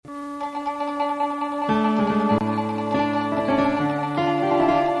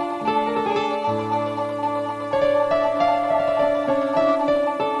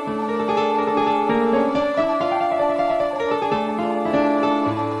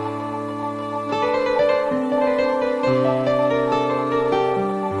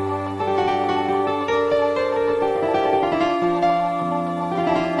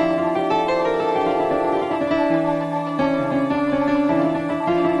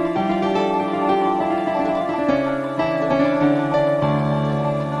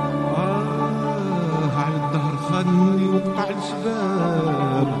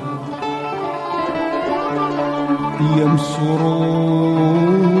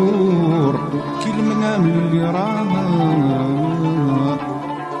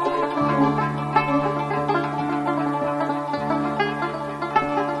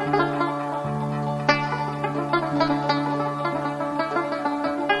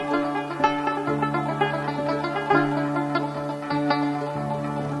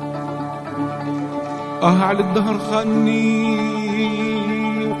على الدهر خاني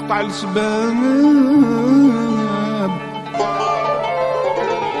وقطع السباب،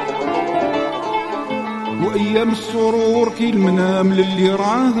 وأيام السرور كي المنام للي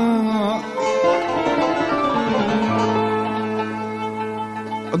راها.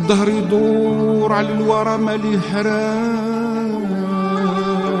 الدهر يدور على الورى مالي حرام،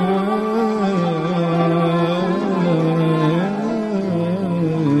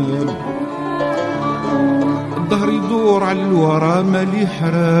 الدهر يدور على الورى مالي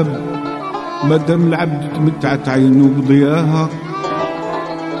حرام، مادام العبد تمتعت عينه بضياها.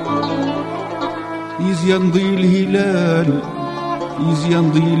 يزيان ضي الهلال،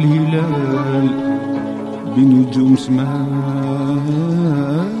 يزيان ضي الهلال بنجوم سماها.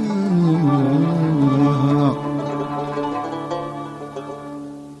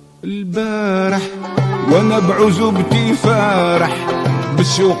 البارح وانا بعزوبتي فارح،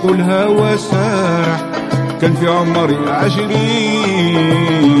 بالشوق والهوى سارح، كان في عمري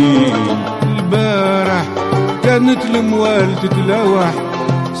 20. البارح كانت الموال تتلوح،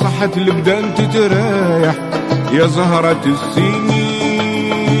 صحت البدان تترايح يا زهرة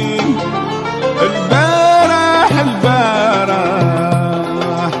السنين. البارح البارح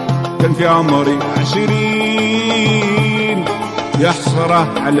كان في عمري 20، يا حسرة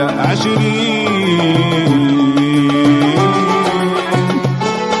على 20.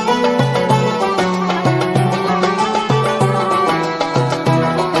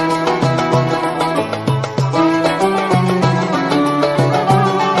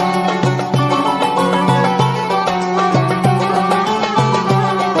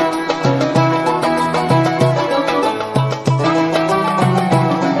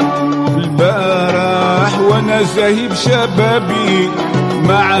 وانا زاهب شبابي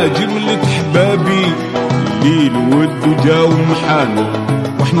مع جملة حبابي، الليل والدجى ومحانو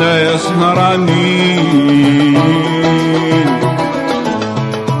واحنا يا سهرانين.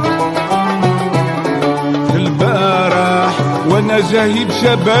 البارح وانا زاهب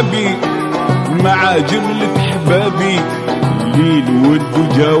شبابي مع جملة حبابي، الليل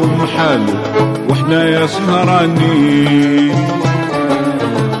والدجى ومحانو واحنا يا سهرانين.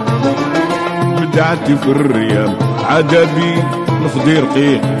 بدعت في الريام عدبي لفظي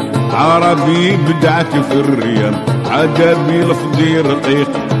رقيق عربي، بدعت في الريام عدبي لفظي رقيق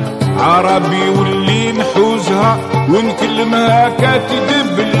عربي، واللي نحوزها ونكلمها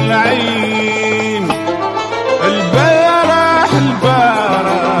كاتدب العين. البارح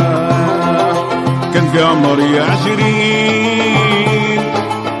البارح كان في عمري 20،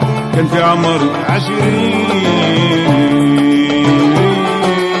 كان في عمري 20.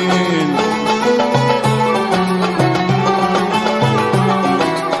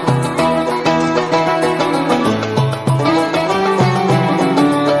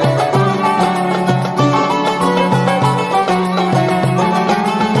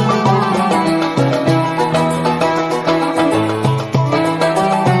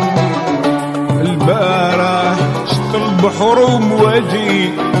 بحر ومواجي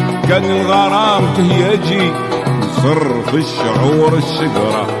كان الغرام تهيجي، نصر في الشعور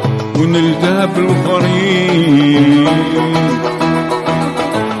الشجرة ونلتهب الخريف.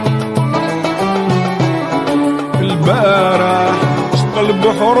 البارح شط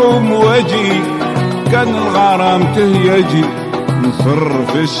البحر ومواجي كان الغرام تهيجي، نصر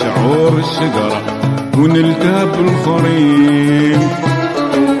في الشعور الشجرة ونلتهب الخريف.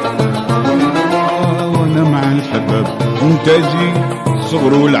 وانا مع الحباب نتاجي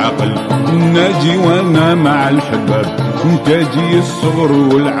الصغر والعقل، الناجي وانا مع الحباب نتاجي الصغر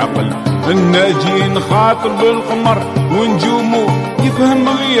والعقل، الناجي نخاطب القمر ونجومه يفهم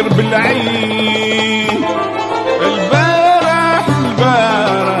غير بالعين. البارح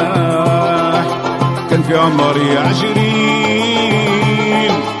البارح كان في عمري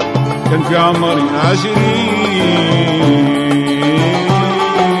 20، كان في عمري 20.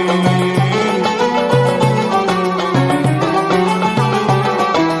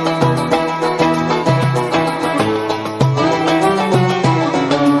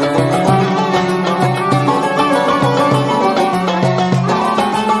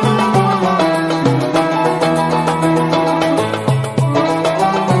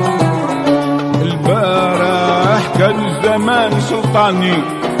 كان الزمان سلطاني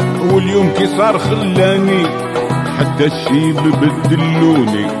واليوم كي صار خلاني، حتى الشيب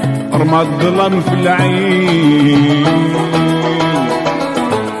بدلوني رمى الظلام في العين.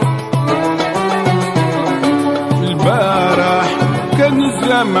 البارح كان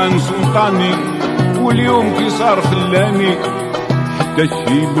الزمان سلطاني واليوم كي صار خلاني، حتى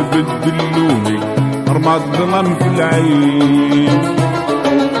الشيب بدلوني رمى الظلام في العين.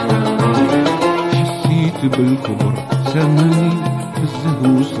 حسيت بالكبر، سماني في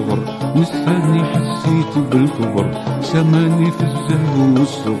الزهو والصغر، نساني حسيت بالكبر، سماني في الزهو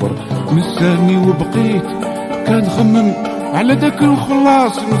والصغر، نساني وبقيت كان خمم على داك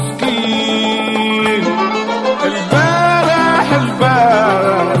الخلاص مسكين. البارح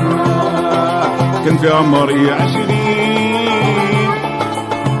كان في عمري 20،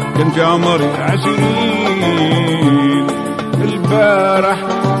 كان في عمري 20 البارح،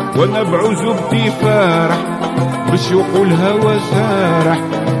 وانا بعزوبتي فارح بالشوق والهوى سارح.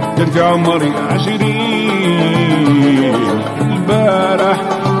 كان في عمري 20 البارح،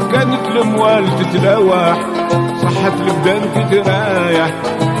 كانت الاموال تتلاوح، صحت البدان تترايح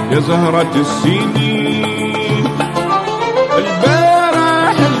يا زهرة السنين.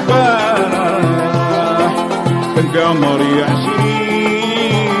 البارح كان في عمري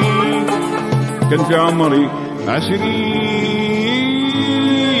 20، كان في عمري 20